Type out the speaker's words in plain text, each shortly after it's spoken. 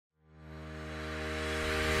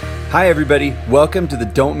Hi, everybody. Welcome to the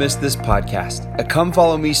Don't Miss This podcast, a Come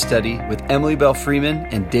Follow Me study with Emily Bell Freeman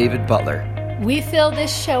and David Butler. We fill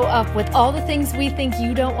this show up with all the things we think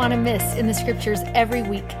you don't want to miss in the scriptures every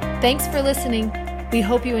week. Thanks for listening. We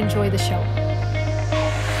hope you enjoy the show.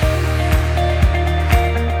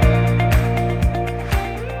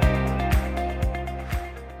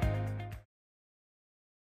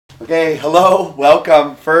 Okay, hello,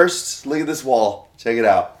 welcome. First, look at this wall. Check it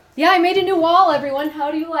out. Yeah, I made a new wall, everyone.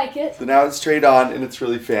 How do you like it? So now it's straight on and it's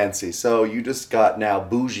really fancy. So you just got now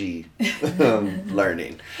bougie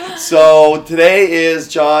learning. So today is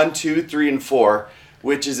John 2, 3, and 4,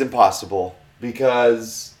 which is impossible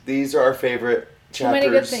because these are our favorite chapters Too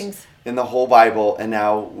many good things in the whole Bible. And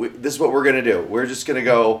now this is what we're going to do. We're just going to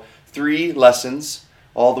go 3 lessons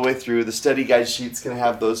all the way through. The study guide sheet's going to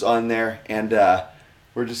have those on there. And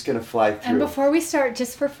we're just going to fly through. And before we start,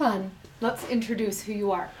 just for fun, let's introduce who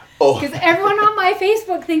you are. Oh. Because everyone on my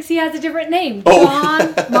Facebook thinks he has a different name. Oh.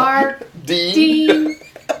 John, Mark, Dean.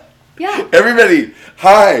 Yeah. Everybody,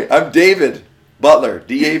 hi, I'm David Butler,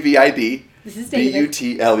 D-A-V-I-D. This is David.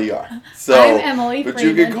 B-U-T-L-E-R. So, I'm Emily but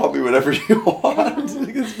Freeman. you can call me whatever you want.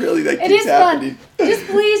 It's really, that It keeps is happening. fun.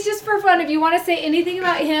 Just for fun, if you want to say anything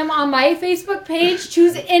about him on my Facebook page,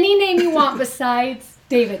 choose any name you want besides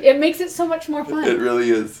David. It makes it so much more fun. It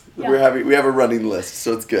really is. Yeah. We have a running list,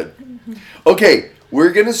 so it's good. Okay,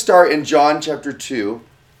 we're going to start in John chapter 2.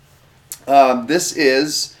 This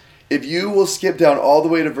is, if you will skip down all the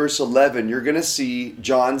way to verse 11, you're going to see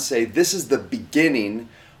John say, this is the beginning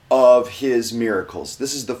of his miracles.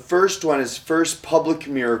 This is the first one, his first public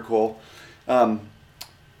miracle, as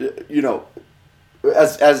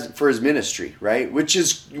for his ministry, right? Which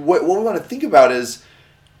is, what we want to think about is,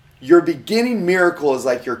 your beginning miracle is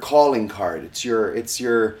like your calling card. It's your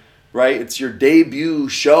debut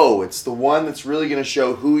show. It's the one that's really going to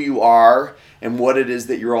show who you are and what it is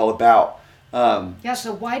that you're all about.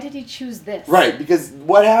 So why did he choose this? Right, because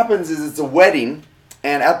what happens is it's a wedding,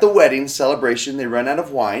 and at the wedding celebration, they run out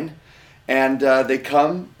of wine, and they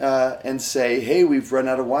come and say, hey, we've run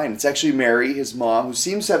out of wine. It's actually Mary, his mom, who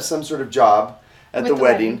seems to have some sort of job at the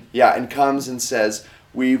wedding. Yeah, and comes and says,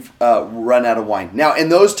 we've run out of wine. Now, in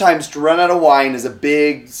those times, to run out of wine is a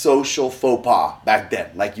big social faux pas back then.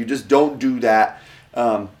 Like, you just don't do that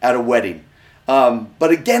at a wedding.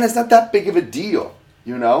 But again, it's not that big of a deal,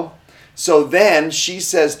 you know? So then she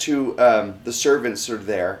says to the servants who are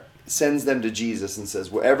there, sends them to Jesus and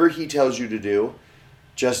says, whatever he tells you to do,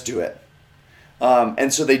 just do it.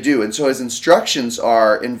 And so they do. And so his instructions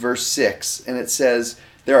are in verse 6, and it says,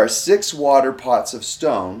 there are 6 water pots of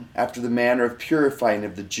stone, after the manner of purifying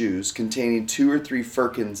of the Jews, containing 2 or 3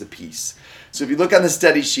 firkins apiece. So if you look on the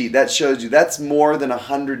study sheet, that shows you that's more than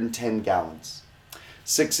 110 gallons.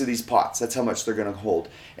 6 of these pots, that's how much they're going to hold.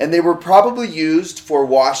 And they were probably used for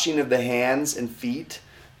washing of the hands and feet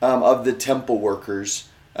of the temple workers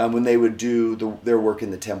when they would do their work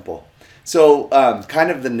in the temple. So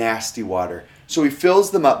kind of the nasty water. So he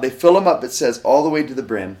fills them up. They fill them up, it says, all the way to the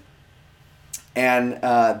brim. And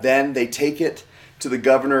then they take it to the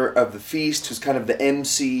governor of the feast, who's kind of the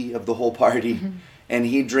MC of the whole party. Mm-hmm. And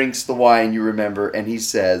he drinks the wine, you remember, and he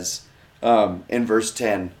says in verse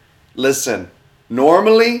 10, listen,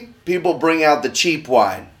 normally people bring out the cheap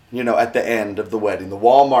wine, at the end of the wedding. The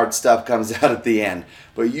Walmart stuff comes out at the end.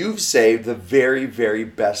 But you've saved the very, very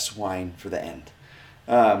best wine for the end.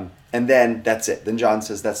 And then that's it. Then John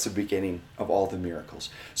says that's the beginning of all the miracles.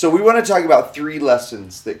 So we want to talk about 3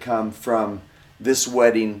 lessons that come from this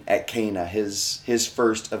wedding at Cana, his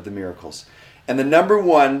first of the miracles. And the number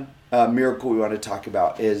one miracle we want to talk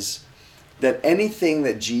about is that anything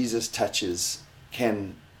that Jesus touches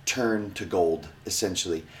can turn to gold,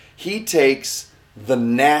 essentially. He takes the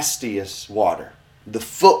nastiest water, the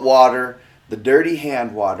foot water, the dirty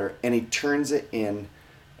hand water, and he turns it in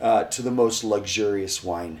to the most luxurious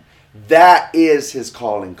wine. That is his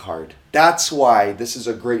calling card. That's why this is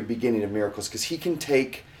a great beginning of miracles, because he can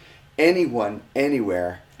take anyone,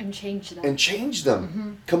 anywhere, and change them.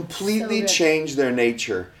 Mm-hmm. Completely so change their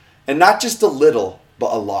nature. And not just a little,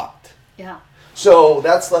 but a lot. Yeah. So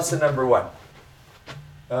that's lesson number 1.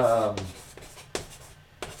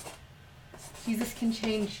 Jesus can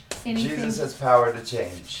change anything. Jesus has power to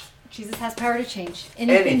change. Jesus has power to change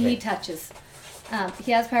anything he touches.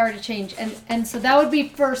 He has power to change. And so that would be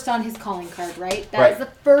first on his calling card, right? That is the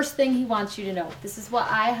first thing he wants you to know. This is what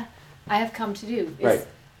I have come to do, is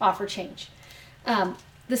offer change.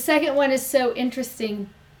 The second one is so interesting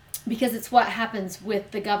because it's what happens with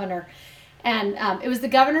the governor. And it was the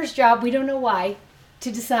governor's job, we don't know why,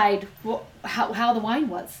 to decide how the wine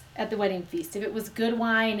was at the wedding feast. If it was good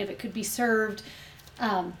wine, if it could be served.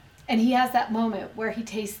 And he has that moment where he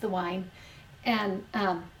tastes the wine and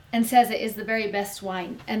says it is the very best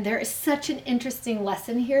wine. And there is such an interesting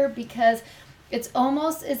lesson here, because it's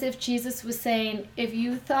almost as if Jesus was saying, if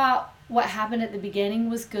you thought what happened at the beginning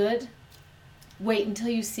was good, wait until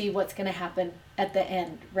you see what's going to happen at the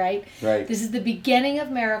end, right? Right. This is the beginning of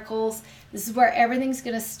miracles. This is where everything's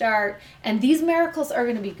going to start. And these miracles are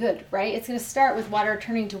going to be good, right? It's going to start with water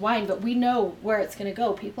turning to wine, but we know where it's going to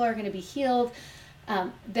go. People are going to be healed.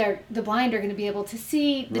 The blind are going to be able to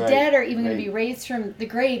see. The dead are even going to be raised from the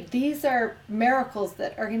grave. These are miracles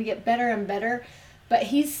that are going to get better and better. But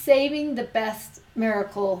he's saving the best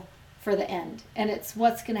miracle for the end. And it's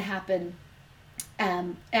what's going to happen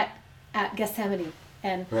at Gethsemane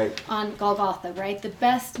and on Golgotha, right? The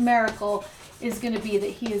best miracle is going to be that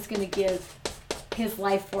he is going to give his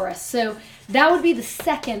life for us. So that would be the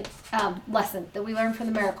second lesson that we learn from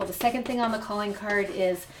the miracle. The second thing on the calling card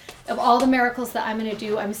is, of all the miracles that I'm going to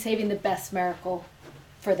do, I'm saving the best miracle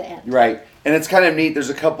for the end. Right. And it's kind of neat.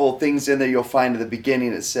 There's a couple things in there you'll find at the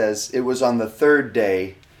beginning. It says it was on the third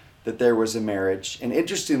day that there was a marriage. And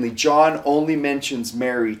interestingly, John only mentions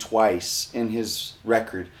Mary twice in his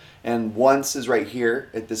record. And once is right here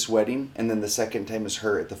at this wedding, and then the second time is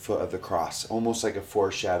her at the foot of the cross. Almost like a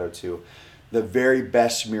foreshadow to the very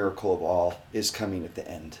best miracle of all is coming at the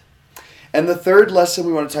end. And the third lesson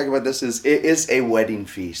we want to talk about this is, it is a wedding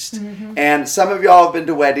feast. Mm-hmm. And some of y'all have been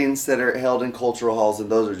to weddings that are held in cultural halls, and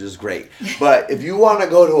those are just great. But if you want to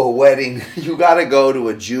go to a wedding, you got to go to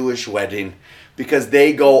a Jewish wedding, because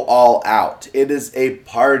they go all out. It is a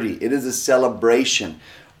party. It is a celebration.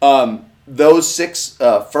 Those 6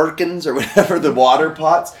 firkins, or whatever, the water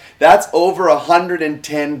pots, that's over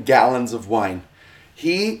 110 gallons of wine.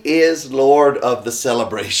 He is Lord of the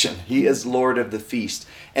celebration. He is Lord of the feast.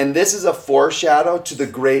 And this is a foreshadow to the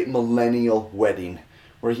great millennial wedding,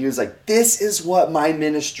 where he was like, this is what my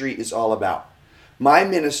ministry is all about. My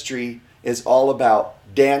ministry is all about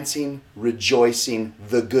dancing, rejoicing,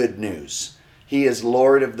 the good news. He is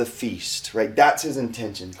Lord of the feast, right? That's his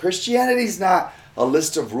intention. Christianity is not a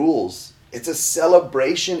list of rules. It's a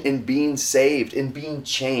celebration in being saved, in being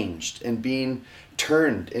changed, in being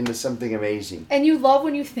turned into something amazing. And you love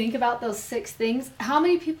when you think about those 6 things. How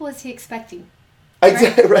many people is he expecting?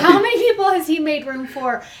 Right? Right. How many people has he made room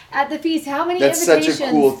for at the feast? How many invitations? That's such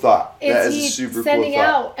a cool thought. That is he a super sending cool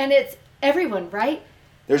thought. out? And it's everyone, right?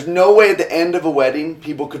 There's no way at the end of a wedding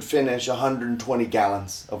people could finish 120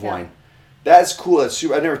 gallons of wine. That's cool. That's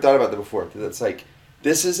super. I never thought about that before. That's like,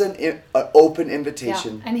 this is an open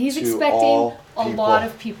invitation. Yeah. And he's to expecting a lot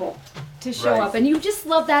of people to show up. And you just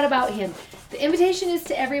love that about him. The invitation is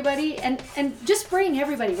to everybody, and just bring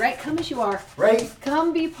everybody, right? Come as you are. Right.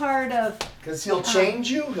 Come be part of. Because he'll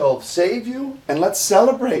change you, he'll save you, and let's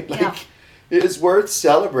celebrate. Like, it is worth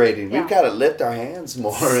celebrating. We've got to lift our hands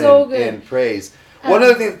more in praise. One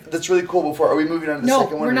other thing that's really cool before, are we moving on to the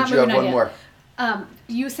second one? We're not or do you moving have on one yet. more?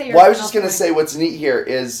 You say your. Well, I was just going to say what's neat here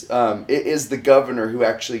is it is the governor who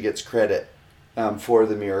actually gets credit for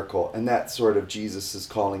the miracle. And that's sort of Jesus'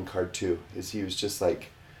 calling card too, is he was just like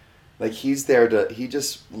he's there he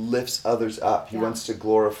just lifts others up. He wants to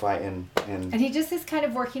glorify and he just is kind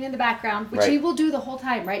of working in the background, which he will do the whole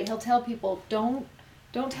time, right? He'll tell people, don't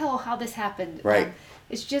tell how this happened. Right.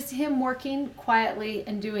 It's just him working quietly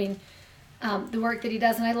and doing the work that he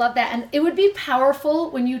does. And I love that. And it would be powerful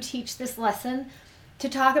when you teach this lesson to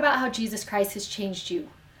talk about how Jesus Christ has changed you.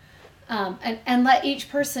 And let each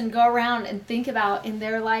person go around and think about in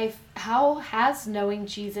their life, how has knowing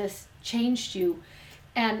Jesus changed you?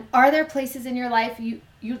 And are there places in your life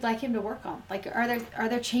you'd like him to work on? Like, are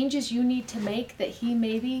there changes you need to make that he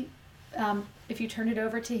maybe, if you turn it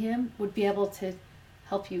over to him, would be able to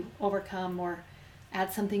help you overcome or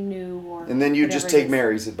add something new? Or and then you just take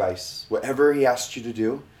Mary's advice. Whatever he asked you to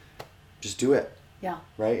do, just do it. Yeah.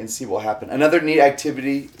 Right? And see what will happen. Another neat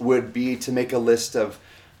activity would be to make a list of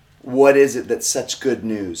what is it that's such good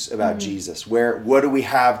news about Jesus? What do we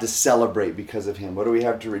have to celebrate because of him? What do we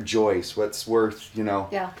have to rejoice? What's worth,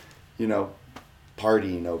 partying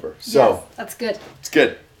over? So yes, that's good. It's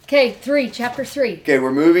good. Okay, chapter 3. Okay,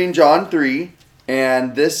 we're moving John 3,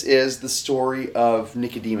 and this is the story of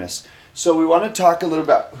Nicodemus. So we want to talk a little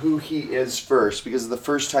about who he is first, because it's the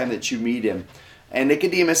first time that you meet him. And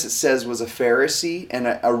Nicodemus, it says, was a Pharisee and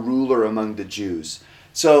a ruler among the Jews.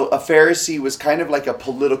 So a Pharisee was kind of like a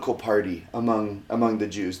political party among the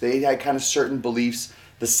Jews. They had kind of certain beliefs.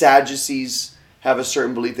 The Sadducees have a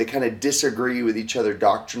certain belief. They kind of disagree with each other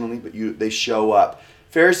doctrinally, but they show up.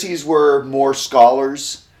 Pharisees were more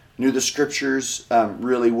scholars, knew the scriptures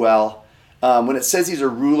really well. When it says he's a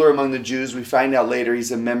ruler among the Jews, we find out later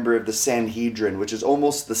he's a member of the Sanhedrin, which is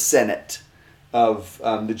almost the Senate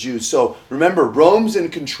the Jews. So remember, Rome's in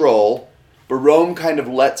control, but Rome kind of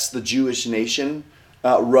lets the Jewish nation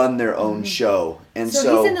run their own show. And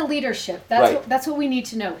so he's in a leadership. That's what we need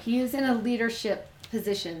to know. He is in a leadership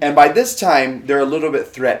position. And by this time, they're a little bit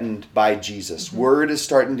threatened by Jesus. Word is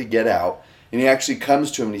starting to get out. And he actually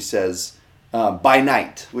comes to him and he says, by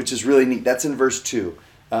night, which is really neat. That's in verse 2.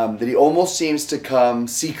 That he almost seems to come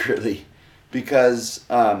secretly because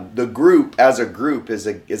the group, as a group, is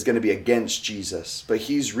going to be against Jesus. But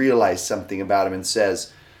he's realized something about him and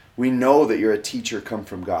says, we know that you're a teacher come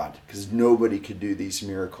from God because nobody could do these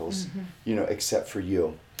miracles, except for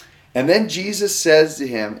you. And then Jesus says to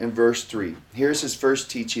him in verse 3, here's his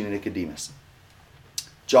first teaching to Nicodemus.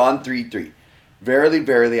 John 3:3, verily,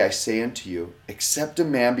 verily, I say unto you, except a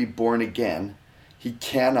man be born again, he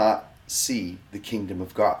cannot see the kingdom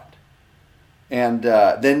of God. And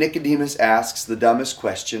then Nicodemus asks the dumbest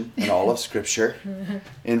question in all of Scripture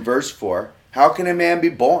in verse 4. How can a man be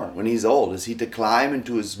born when he's old? Is he to climb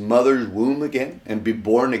into his mother's womb again and be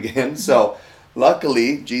born again? So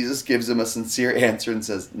luckily, Jesus gives him a sincere answer and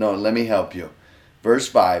says, no, let me help you. Verse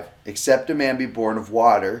 5, except a man be born of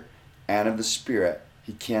water and of the Spirit,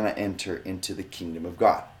 he cannot enter into the kingdom of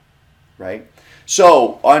God. Right?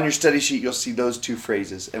 So on your study sheet, you'll see those two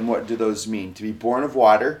phrases. And what do those mean? To be born of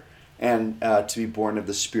water and to be born of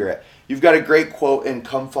the Spirit. You've got a great quote in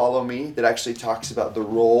Come Follow Me that actually talks about the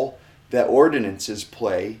role that ordinances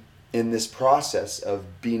play in this process of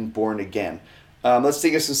being born again. Let's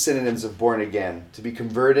think of some synonyms of born again. To be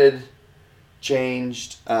converted,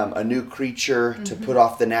 changed, a new creature, to put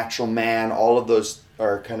off the natural man. All of those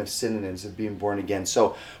are kind of synonyms of being born again.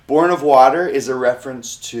 So born of water is a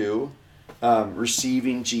reference to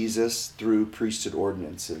receiving Jesus through priesthood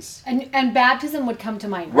ordinances. And baptism would come to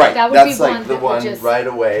mind. Right. That would That's be like the one right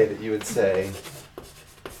away that you would say.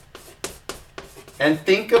 And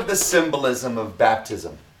think of the symbolism of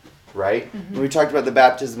baptism, right? When we talked about the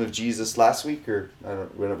baptism of Jesus last week, or I don't know,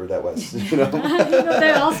 whenever that was.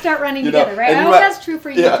 They all start running together, right? I hope that's true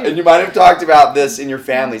for you too. And you might have talked about this in your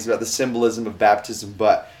families, about the symbolism of baptism,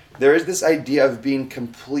 but there is this idea of being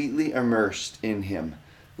completely immersed in Him,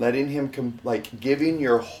 letting Him, giving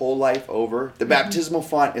your whole life over. The baptismal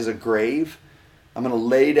font is a grave. I'm going to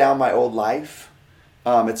lay down my old life.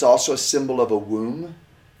 It's also a symbol of a womb.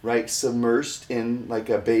 Right, submersed in, like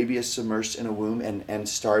a baby is submersed in a womb and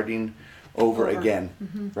starting over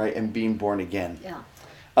again, right, and being born again. Yeah.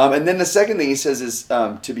 And then the second thing he says is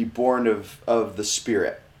to be born of the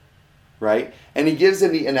Spirit, right? And he gives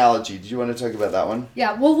a neat analogy. Do you want to talk about that one?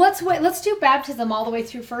 Yeah. Well, let's do baptism all the way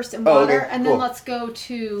through first in water, and then let's go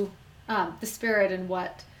to the Spirit and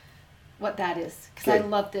what that is, because I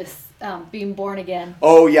love this being born again.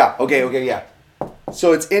 Oh yeah. Okay. Yeah.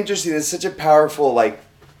 So it's interesting. It's such a powerful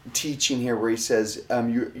teaching here where he says a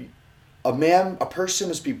person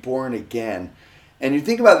must be born again. And you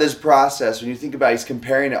think about this process, when you think about, he's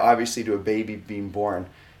comparing it obviously to a baby being born.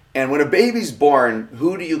 And when a baby's born,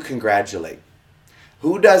 who do you congratulate?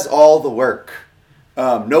 Who does all the work?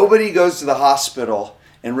 Nobody goes to the hospital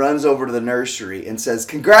and runs over to the nursery and says,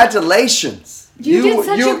 congratulations. You did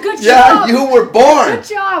such a good job. Yeah, you were born. Good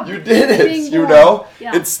job. You did it, you know.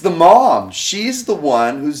 Yeah. It's the mom. She's the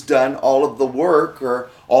one who's done all of the work or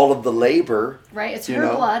all of the labor. Right, it's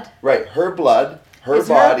her blood. Right, her blood, her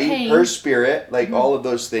body, her spirit, all of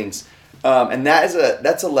those things. And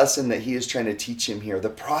that's a lesson that he is trying to teach him here. The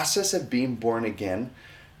process of being born again,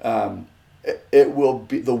 it will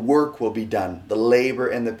be, the work will be done. The labor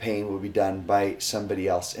and the pain will be done by somebody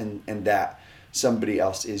else, and that somebody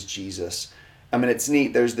else is Jesus. I mean, it's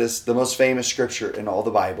neat. There's the most famous scripture in all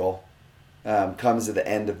the Bible comes at the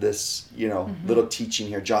end of this, little teaching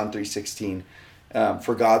here, John 3:16.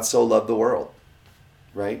 For God so loved the world,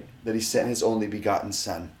 right? That He sent His only begotten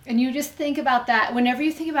Son. And you just think about that. Whenever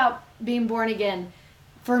you think about being born again,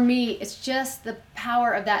 for me, it's just the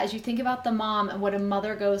power of that. As you think about the mom and what a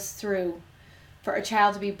mother goes through for a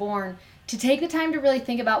child to be born, to take the time to really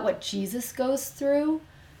think about what Jesus goes through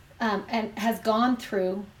and has gone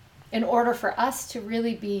through in order for us to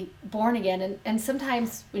really be born again. And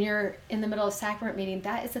sometimes when you're in the middle of sacrament meeting,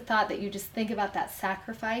 that is a thought that you just think about that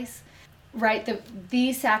sacrifice, right?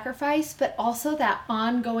 The sacrifice, but also that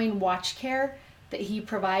ongoing watch care that He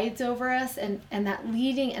provides over us, and that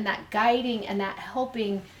leading and that guiding and that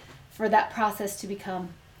helping for that process to become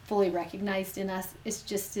fully recognized in us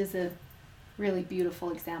is a really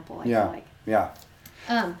beautiful example, I feel like. Yeah.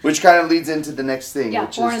 Which kind of leads into the next thing,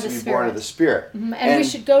 which is to be born of the Spirit. Mm-hmm. And we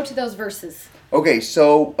should go to those verses. Okay,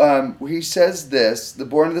 so he says this, the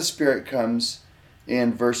born of the Spirit comes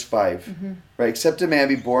in verse 5, right? Except a man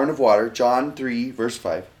be born of water, John 3, verse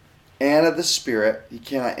 5, and of the Spirit, he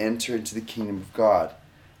cannot enter into the kingdom of God.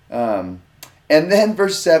 And then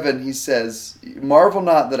verse 7, he says, marvel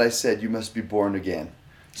not that I said you must be born again.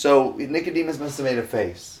 So Nicodemus must have made a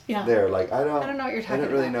face there, like, I don't know what you're talking about. I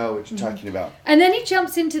don't really know what you're talking about. And then he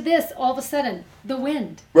jumps into this, all of a sudden, the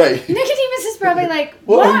wind. Right. Nicodemus is probably like,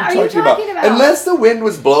 what are you talking about? Unless the wind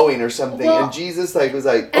was blowing or something, and Jesus was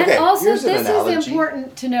like, okay, and also, here's an analogy. This is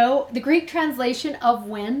important to know. The Greek translation of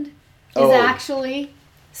wind is actually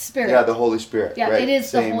Spirit. Yeah, the Holy Spirit. Yeah, right. It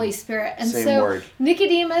is the Holy Spirit. And so word.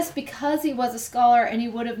 Nicodemus, because he was a scholar and he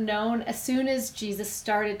would have known as soon as Jesus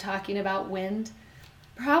started talking about wind,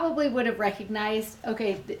 probably would have recognized,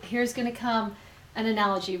 okay, here's going to come an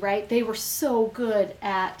analogy, right? They were so good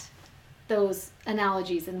at those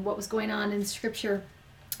analogies and what was going on in Scripture.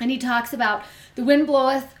 And he talks about the wind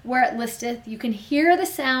bloweth where it listeth. You can hear the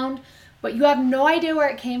sound, but you have no idea where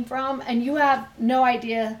it came from, and you have no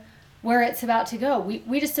idea where it's about to go.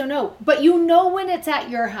 We just don't know. But you know when it's at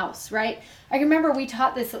your house, right? I remember we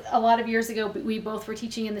taught this a lot of years ago. We both were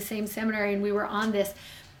teaching in the same seminary, and we were on this.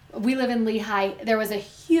 We live in Lehigh. There was a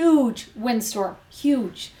huge windstorm,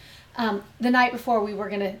 huge. The night before we were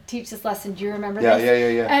going to teach this lesson. Do you remember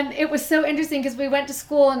this? Yeah. And it was so interesting because we went to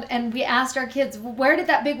school and we asked our kids, where did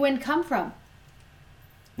that big wind come from?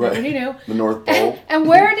 Right. Nobody knew. The North Pole. And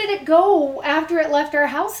where did it go after it left our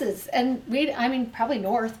houses? And probably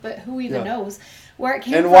north, but who even knows where it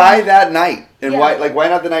came from. And why that night? And why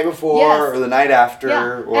not the night before or the night after?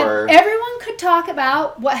 Yeah. Or and everyone could talk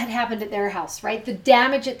about what had happened at their house, right? The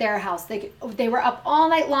damage at their house. They were up all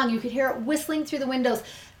night long. You could hear it whistling through the windows.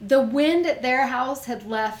 The wind at their house had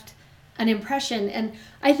left an impression. And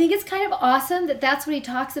I think it's kind of awesome that that's what he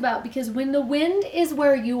talks about, because when the wind is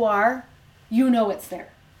where you are, you know it's there.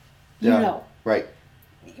 You know. Right.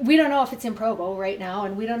 We don't know if it's in Provo right now,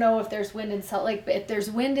 and we don't know if there's wind in Salt Lake, but if there's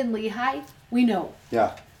wind in Lehigh, we know.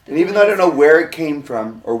 Yeah. And even though I don't know where it came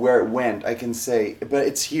from or where it went, I can say, but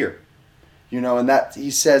it's here. And that he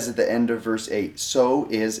says at the end of verse 8, so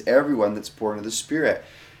is everyone that's born of the Spirit.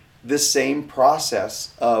 The same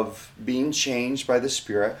process of being changed by the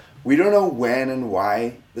Spirit. We don't know when and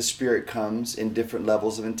why the Spirit comes in different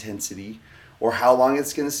levels of intensity, or how long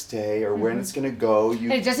it's going to stay, or when it's going to go.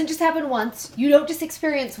 And it doesn't just happen once. You don't just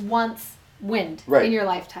experience once wind in your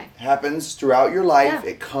lifetime. It happens throughout your life.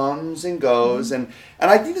 Yeah. It comes and goes. And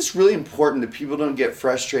I think it's really important that people don't get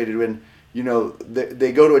frustrated when,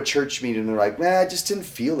 they go to a church meeting and they're like, I just didn't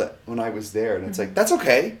feel it when I was there. And it's like, that's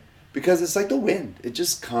okay, because it's like the wind. It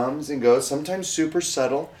just comes and goes, sometimes super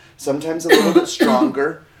subtle, sometimes a little bit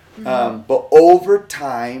stronger. But over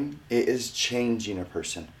time, it is changing a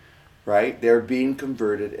person. Right? They're being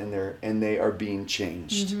converted and they are being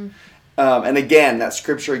changed. And again, that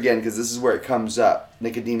scripture because this is where it comes up.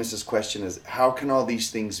 Nicodemus' question is, how can all these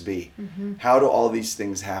things be? How do all these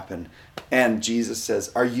things happen? And Jesus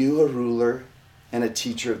says, are you a ruler and a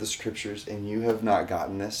teacher of the scriptures and you have not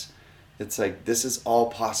gotten this? It's like, this is all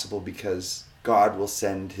possible because God will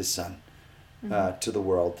send his son to the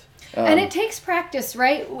world. And it takes practice,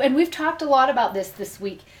 right? And we've talked a lot about this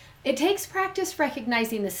week. It takes practice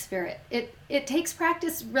recognizing the Spirit. It takes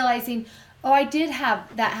practice realizing, I did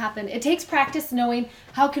have that happen. It takes practice knowing,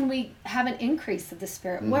 how can we have an increase of the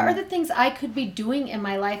Spirit? What are the things I could be doing in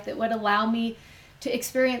my life that would allow me to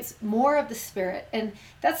experience more of the Spirit? And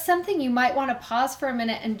that's something you might want to pause for a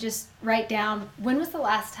minute and just write down, when was the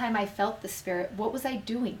last time I felt the Spirit? What was I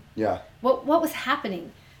doing? Yeah. What was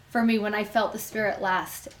happening for me when I felt the Spirit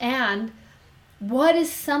last? And what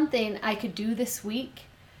is something I could do this week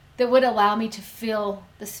that would allow me to feel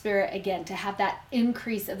the Spirit again, to have that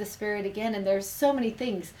increase of the Spirit again? And there's so many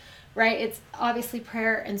things, right? It's obviously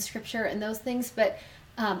prayer and scripture and those things, but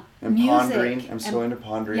and music. Pondering. I'm so into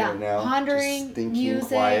pondering right now. Pondering, just thinking, music,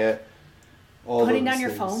 quiet. Putting down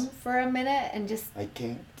your phone for a minute and just I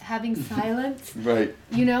can't. having silence. Right.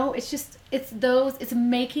 It's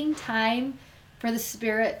making time for the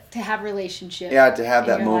Spirit to have relationship. Yeah, to have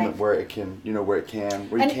that moment life. where it can,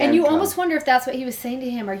 And you almost wonder if that's what he was saying to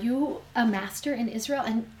him. Are you a master in Israel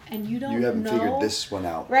and you don't know? You haven't figured this one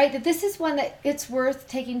out. Right, that this is one that it's worth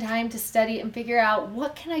taking time to study and figure out,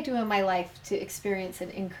 what can I do in my life to experience an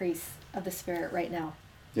increase of the Spirit right now?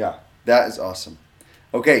 Yeah, that is awesome.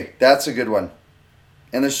 Okay, that's a good one.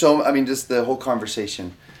 And there's just the whole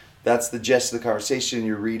conversation. That's the gist of the conversation.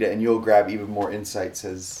 You read it and you'll grab even more insights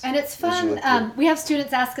And it's fun. We have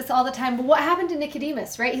students ask us all the time, well, what happened to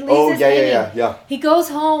Nicodemus, right? He leaves hanging. Yeah. He goes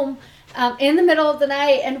home in the middle of the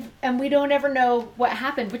night and we don't ever know what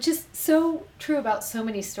happened, which is so true about so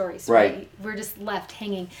many stories, right? We're just left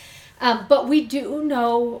hanging. But we do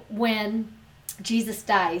know when Jesus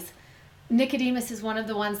dies, Nicodemus is one of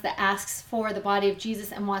the ones that asks for the body of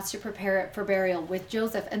Jesus and wants to prepare it for burial with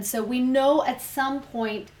Joseph. And so we know at some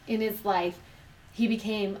point in his life, he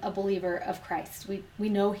became a believer of Christ. We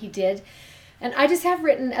know he did. And I just have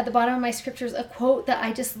written at the bottom of my scriptures a quote that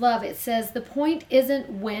I just love. It says, "The point isn't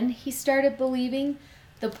when he started believing.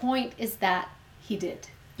 The point is that he did."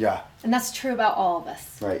 Yeah. And that's true about all of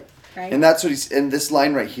us. Right. Right. And that's what he's in this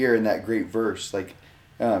line right here in that great verse, like,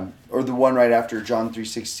 or the one right after John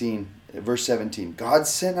 3:16, verse 17. God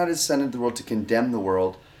sent not his son into the world to condemn the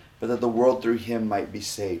world, but that the world through him might be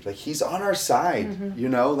saved. Like, he's on our side, you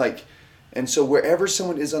know, like, and so wherever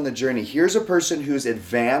someone is on the journey, here's a person who's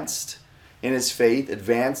advanced in his faith,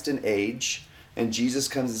 advanced in age, and Jesus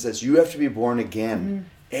comes and says, you have to be born again.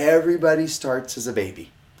 Everybody starts as a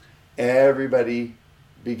baby. Everybody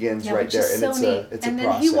begins right there, and so it's neat. a And process.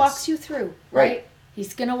 then he walks you through, Right. right?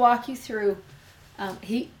 He's going to walk you through.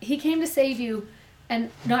 He came to save you, and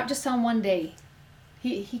not just on one day.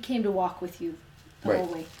 He came to walk with you the Right.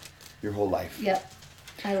 whole way. Your whole life. Yep.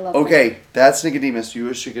 I love that. Okay, that's Nicodemus. You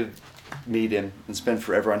wish you could meet him and spend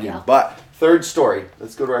forever on him. Yeah. But third story.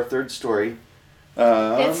 Let's go to our third story.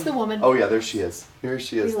 It's the woman. Oh yeah, there she is. Here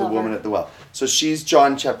she is, We the love woman her. at the well. So she's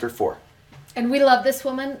John chapter 4. And we love this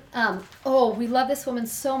woman. We love this woman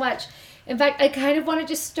so much. In fact, I kind of want to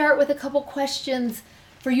just start with a couple questions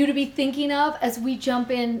for you to be thinking of as we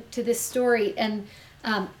jump into this story. And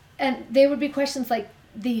they would be questions like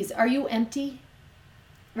these. Are you empty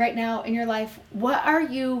right now in your life? What are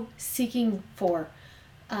you seeking for?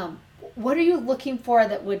 What are you looking for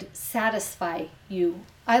that would satisfy you?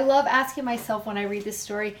 I love asking myself when I read this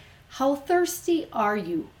story, how thirsty are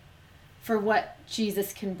you for what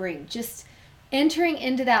Jesus can bring? Just entering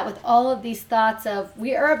into that with all of these thoughts of,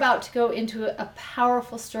 we are about to go into a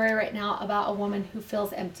powerful story right now about a woman who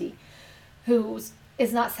feels empty, who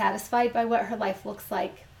is not satisfied by what her life looks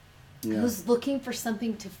like, who's looking for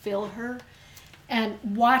something to fill her, and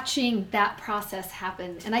watching that process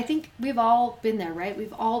happen. And I think we've all been there, right?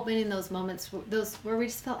 We've all been in those moments, where we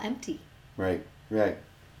just felt empty. Right.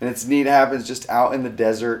 And it's neat. It happens just out in the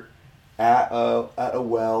desert at a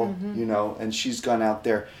well, you know, and she's gone out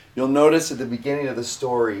there. You'll notice at the beginning of the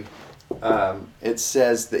story, it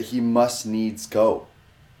says that he must needs go.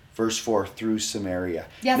 Verse 4, through Samaria.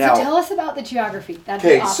 Yeah, Now, so tell us about the geography. That'd be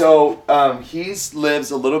okay, awesome. so he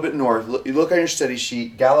lives a little bit north. You look on your study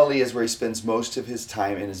sheet. Galilee is where he spends most of his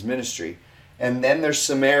time in his ministry. And then there's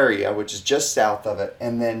Samaria, which is just south of it.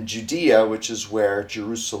 And then Judea, which is where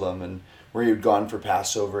Jerusalem and where he had gone for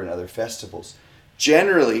Passover and other festivals.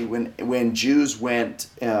 Generally, when Jews went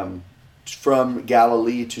from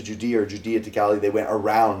Galilee to Judea or Judea to Galilee, they went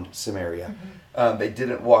around Samaria. They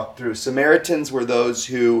didn't walk through. Samaritans were those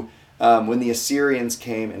who, when the Assyrians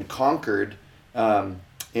came and conquered,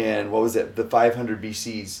 in, what was it, the 500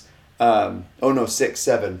 BCs, 6,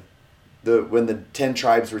 7, when the 10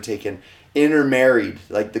 tribes were taken, intermarried,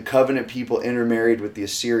 like the covenant people intermarried with the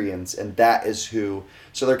Assyrians, and that is who,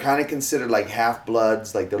 so they're kind of considered like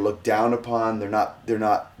half-bloods, like they're looked down upon, they're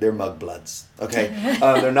mugbloods, okay?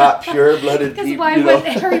 They're not pure-blooded Because people, why would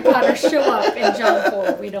Harry Potter show up in John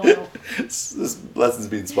 4? We don't know. This lesson's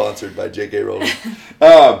being sponsored by J.K. Rowling.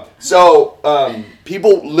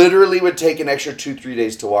 People literally would take an extra 2-3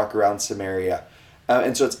 days to walk around Samaria.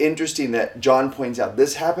 And so it's interesting that John points out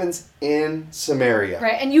this happens in Samaria.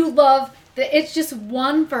 Right, and you love that it's just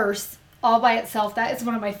one verse all by itself. That is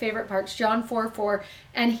one of my favorite parts, John 4:4.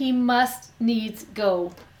 And he must needs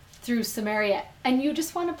go through Samaria. And you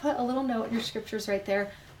just want to put a little note in your scriptures right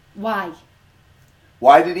there. Why?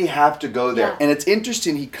 Why did he have to go there? Yeah. And it's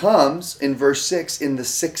interesting, he comes in verse 6 in the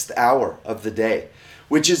 6th hour of the day,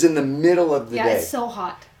 which is in the middle of the day. Yeah, it's so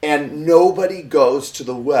hot. And nobody goes to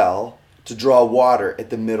the well to draw water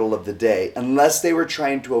at the middle of the day unless they were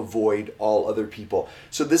trying to avoid all other people.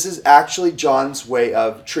 So this is actually John's way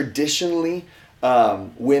of traditionally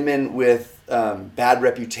women with bad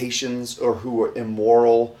reputations or who were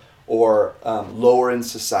immoral or lower in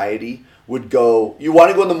society would go, you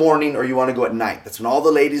want to go in the morning or you want to go at night. That's when all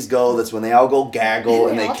the ladies go. That's when they all go gaggle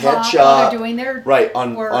and they all catch talk while up. they're doing their right,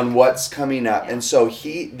 work. on what's coming up. Yeah. And so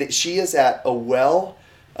she is at a well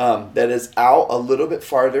that is out a little bit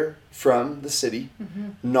farther from the city,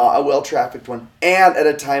 not a well-trafficked one, and at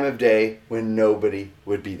a time of day when nobody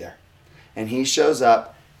would be there. And he shows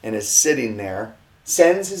up and is sitting there,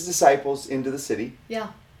 sends his disciples into the city, Yeah.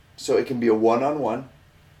 so it can be a one-on-one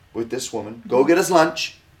with this woman. Go get us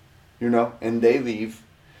lunch, and they leave,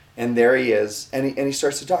 and there he is, and he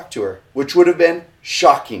starts to talk to her, which would have been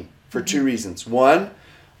shocking for two reasons. One,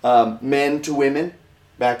 men to women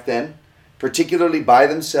back then, particularly by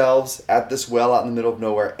themselves at this well out in the middle of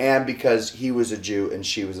nowhere, and because he was a Jew and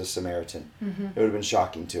she was a Samaritan. It would have been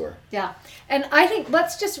shocking to her. Yeah. And I think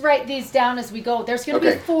let's just write these down as we go. There's going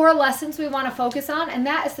to be 4 lessons we want to focus on, and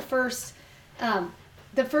that is the first.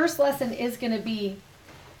 The first lesson is going to be,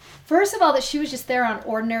 first of all, that she was just there on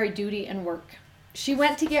ordinary duty and work. She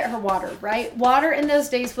went to get her water, right? Water in those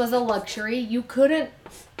days was a luxury. You couldn't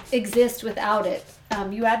exist without it.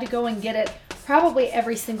 You had to go and get it probably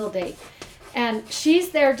every single day. And she's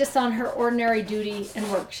there just on her ordinary duty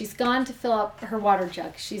and work. She's gone to fill up her water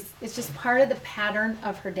jug. It's just part of the pattern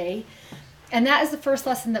of her day. And that is the first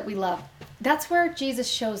lesson that we love. That's where Jesus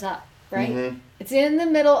shows up, right? It's in the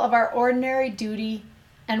middle of our ordinary duty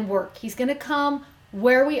and work. He's going to come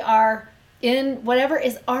where we are in whatever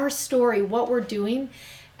is our story, what we're doing.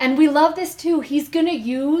 And we love this too. He's going to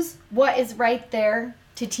use what is right there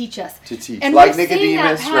to teach us. To teach. And like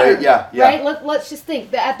Nicodemus, right? Yeah. Right? Let's just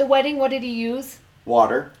think. At the wedding, what did he use?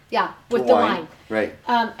 Water. Yeah, with the wine. Right.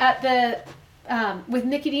 With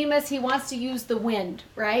Nicodemus, he wants to use the wind,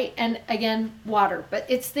 right? And again, water. But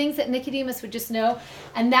it's things that Nicodemus would just know.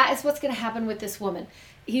 And that is what's going to happen with this woman.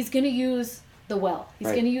 He's going to use the well. He's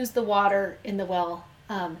going to use the water in the well.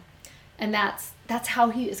 And that's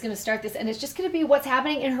how he is going to start this. And it's just going to be what's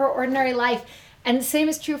happening in her ordinary life. And the same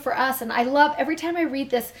is true for us. And I love, every time I read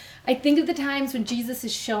this, I think of the times when Jesus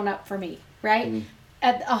has shown up for me, right?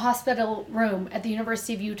 At a hospital room at the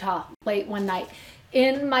University of Utah late one night.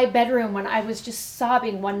 In my bedroom when I was just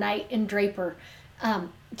sobbing one night in Draper.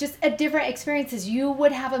 Just at different experiences. You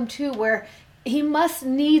would have him too, where he must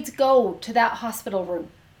needs go to that hospital room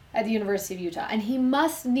at the University of Utah. And he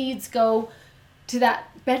must needs go to that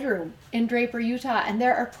bedroom in Draper, Utah. And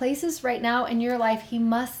there are places right now in your life he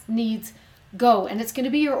must needs go. And it's going to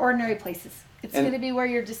be your ordinary places. It's going to be where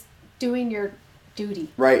you're just doing your duty.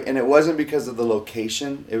 Right. And it wasn't because of the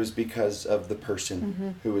location. It was because of the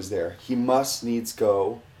person who was there. He must needs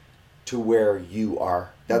go to where you are.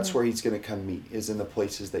 That's where he's going to come meet, is in the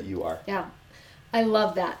places that you are. Yeah. I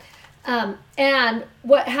love that. And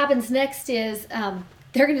what happens next is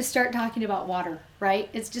they're going to start talking about water, right?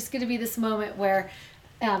 It's just going to be this moment where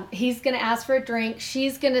he's going to ask for a drink.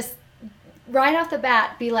 She's going to, right off the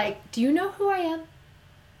bat, be like, do you know who I am?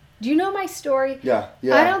 Do you know my story? Yeah.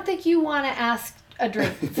 I don't think you want to ask a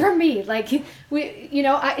drink from me. Like,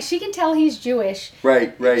 she can tell he's Jewish.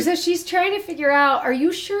 Right. So she's trying to figure out, are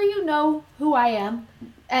you sure you know who I am?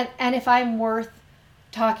 And if I'm worth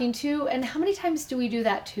talking to? And how many times do we do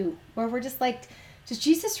that too? Where we're just like, does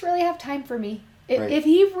Jesus really have time for me? If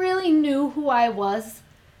he really knew who I was,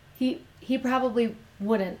 he probably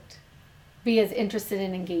wouldn't be as interested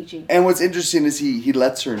in engaging. And what's interesting is he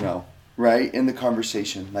lets her know, right, in the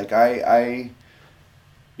conversation. Like they're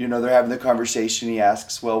having the conversation. He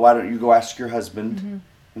asks, well, why don't you go ask your husband?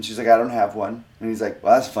 And she's like, I don't have one. And he's like,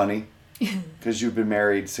 well, that's funny because you've been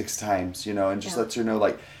married 6 times, and just lets her know,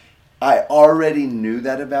 like, I already knew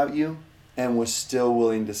that about you and was still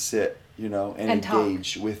willing to sit, and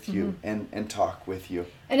engage with you and talk with you.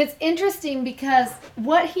 And it's interesting because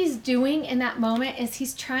what he's doing in that moment is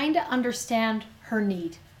he's trying to understand her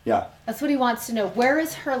need. Yeah. That's what he wants to know. Where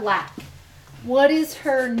is her lack? What is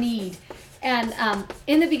her need? And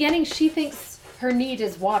in the beginning, she thinks her need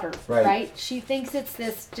is water, right? She thinks it's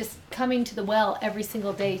this just coming to the well every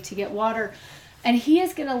single day to get water. And he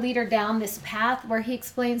is going to lead her down this path where he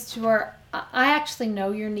explains to her, I actually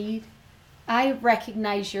know your need. I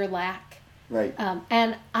recognize your lack. Right.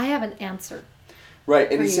 And I have an answer.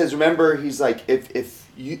 Right. And he says, remember, he's like, if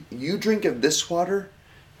you drink of this water,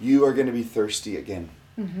 you are going to be thirsty again.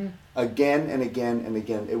 Again and again and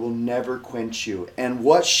again. It will never quench you. And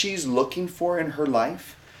what she's looking for in her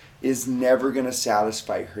life is never going to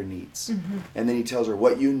satisfy her needs. And then he tells her,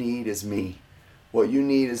 what you need is me. What you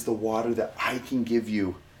need is the water that I can give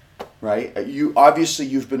you, right?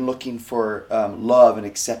 You've been looking for love and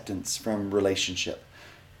acceptance from relationship,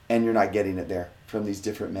 and you're not getting it there from these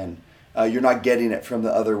different men. You're not getting it from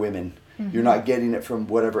the other women. You're not getting it from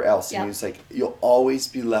whatever else. And he's like, you'll always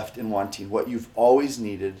be left in wanting. What you've always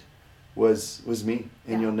needed was me,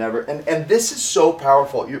 and you'll never. And this is so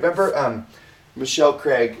powerful. You remember Michelle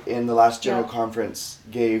Craig in the last general conference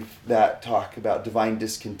gave that talk about divine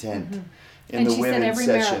discontent. In the women's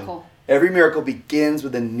session. Every miracle begins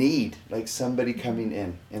with a need, like somebody coming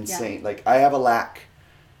in and saying, like, I have a lack.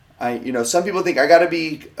 Some people think I gotta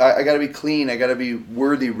be clean, I gotta be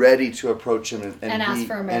worthy, ready to approach him and ask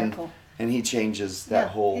for a miracle. And he changes that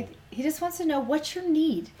whole. He just wants to know what's your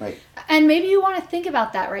need. Right. And maybe you want to think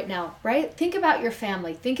about that right now, right? Think about your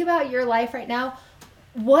family. Think about your life right now.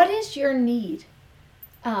 What is your need?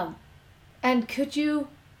 And could you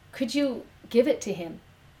give it to him?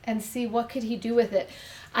 and see what could he do with it.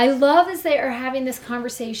 I love as they are having this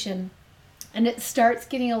conversation, and it starts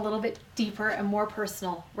getting a little bit deeper and more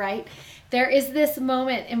personal, right? There is this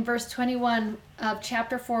moment in verse 21 of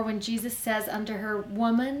chapter 4 when Jesus says unto her,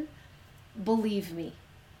 "Woman, believe me."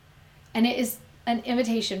 And it is an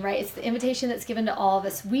invitation, right? It's the invitation that's given to all of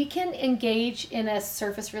us. We can engage in a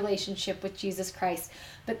surface relationship with Jesus Christ,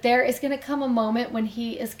 but there is going to come a moment when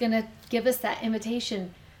he is going to give us that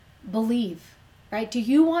invitation. Believe, right? Do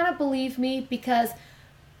you want to believe me? Because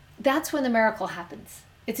that's when the miracle happens.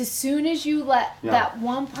 It's as soon as you let that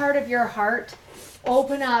one part of your heart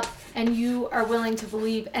open up and you are willing to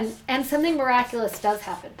believe, and something miraculous does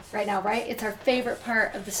happen right now, right? It's our favorite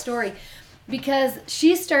part of the story, because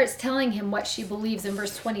she starts telling him what she believes in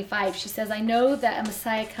verse 25. She says, "I know that a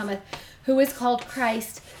Messiah cometh, who is called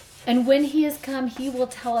Christ, and when he is come, he will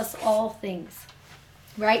tell us all things."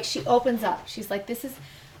 Right? She opens up. She's like, this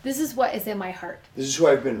is what is in my heart. This is who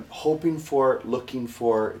I've been hoping for, looking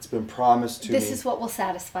for. It's been promised to me. This is what will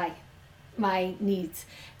satisfy my needs.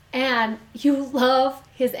 And you love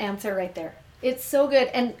his answer right there. It's so good.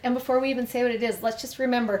 And before we even say what it is, let's just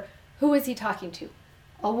remember, who is he talking to?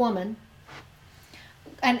 A woman.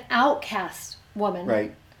 An outcast woman.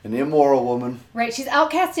 Right. An immoral woman. Right. She's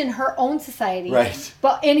outcast in her own society. Right.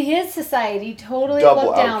 But in his society, totally Double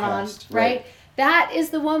looked down outcast. on. Right? That is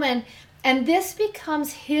the woman. And this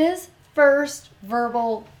becomes his first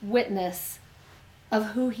verbal witness of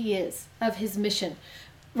who he is, of his mission.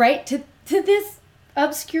 Right? To this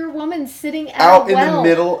obscure woman sitting out in the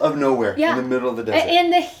middle of nowhere. Yeah. In the middle of the desert.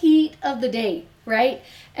 In the heat of the day. Right?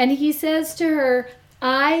 And he says to her,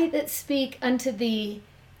 "I that speak unto thee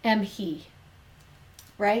am he."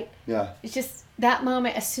 Right? Yeah. It's just that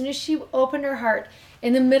moment, as soon as she opened her heart,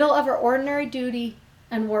 in the middle of her ordinary duty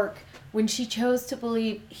and work, when she chose to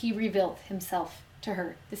believe, he revealed himself to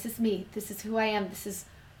her. This is me. This is who I am. This is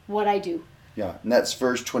what I do. Yeah. And that's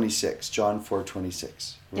verse 26, John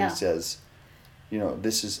 4:26, where he says,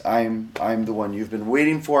 this is, I'm the one you've been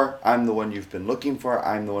waiting for. I'm the one you've been looking for.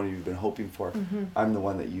 I'm the one you've been hoping for. Mm-hmm. I'm the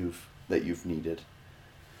one that you've needed.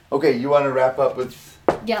 Okay, you want to wrap up with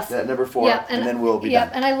that number 4, and then we'll be done.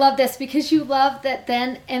 And I love this because you love that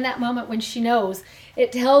then in that moment when she knows,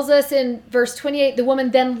 it tells us in verse 28, the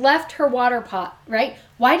woman then left her water pot, right?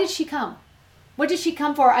 Why did she come? What did she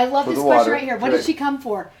come for? I love this question right here. What did she come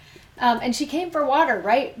for? And she came for water,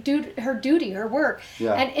 right? Her duty, her work.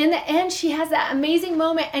 Yeah. And in the end, she has that amazing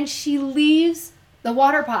moment and she leaves the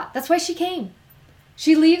water pot. That's why she came.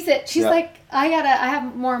 She leaves it. She's like, I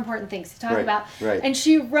have more important things to talk about. Right. And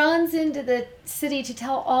she runs into the city to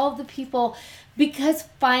tell all of the people, because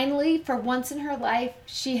finally, for once in her life,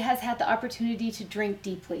 she has had the opportunity to drink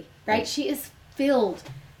deeply, right? She is filled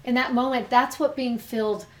in that moment. That's what being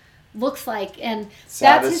filled looks like. And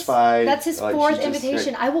satisfied. That's his fourth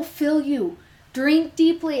invitation. I will fill you. Drink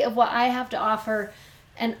deeply of what I have to offer,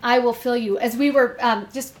 and I will fill you. As we were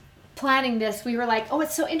just planning this, we were like, oh,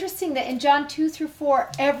 it's so interesting that in John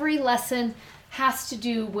 2-4, every lesson has to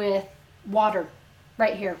do with water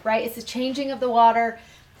right here, right? It's the changing of the water.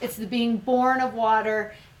 It's the being born of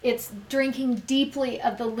water. It's drinking deeply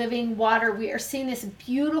of the living water. We are seeing this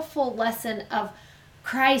beautiful lesson of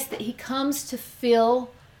Christ, that he comes to fill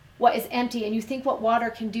what is empty. And you think what water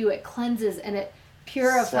can do, it cleanses and it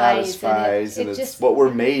purifies, satisfies, and it's just what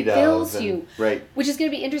we're made of. Fills you. Right. Which is going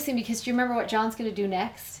to be interesting, because do you remember what John's going to do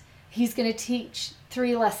next? He's going to teach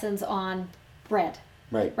 3 lessons on bread.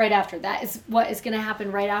 Right after. That is what is going to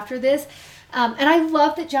happen right after this. And I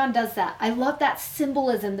love that John does that. I love that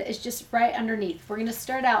symbolism that is just right underneath. We're going to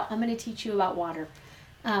start out, I'm going to teach you about water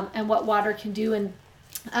and what water can do. And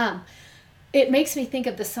it makes me think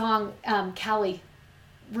of the song, Callie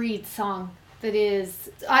Reed's song, that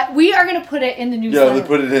is, we are going to put it in the newsletter. Yeah,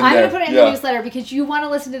 put it in I'm there. going to put it in the newsletter, because you want to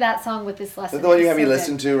listen to that song with this lesson. Is that the one you had me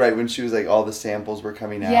listen to, right, when she was like, all the samples were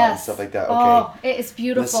coming out and stuff like that? Okay. Oh, it is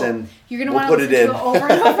beautiful. Listen, you're going to want to put listen it to in. it over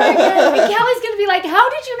and over again. And Kelly's going to be like, how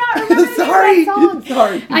did you not remember that song?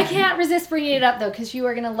 Sorry. I can't resist bringing it up, though, because you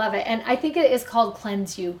are going to love it. And I think it is called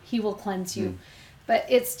Cleanse You. He will cleanse you. But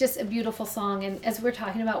it's just a beautiful song. And as we're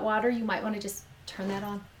talking about water, you might want to just turn that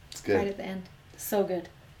on. It's good. Right at the end. So good.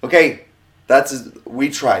 Okay. We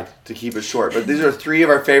tried to keep it short, but these are 3 of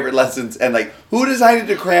our favorite lessons, and who decided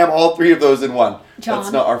to cram all 3 of those in one? John.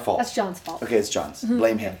 That's not our fault. That's John's fault. Okay, it's John's.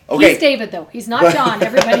 Blame him. Okay. He's David, though. He's not John,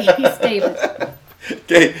 everybody. He's David.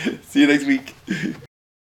 Okay, see you next week.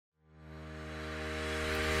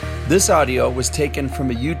 This audio was taken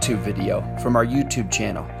from a YouTube video from our YouTube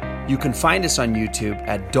channel. You can find us on YouTube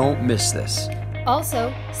at Don't Miss This.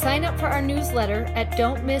 Also, sign up for our newsletter at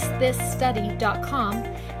don'tmissthisstudy.com,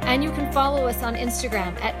 and you can follow us on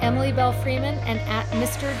Instagram at Emily Bell Freeman and at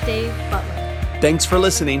Mr. Dave Butler. Thanks for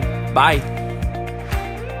listening. Bye.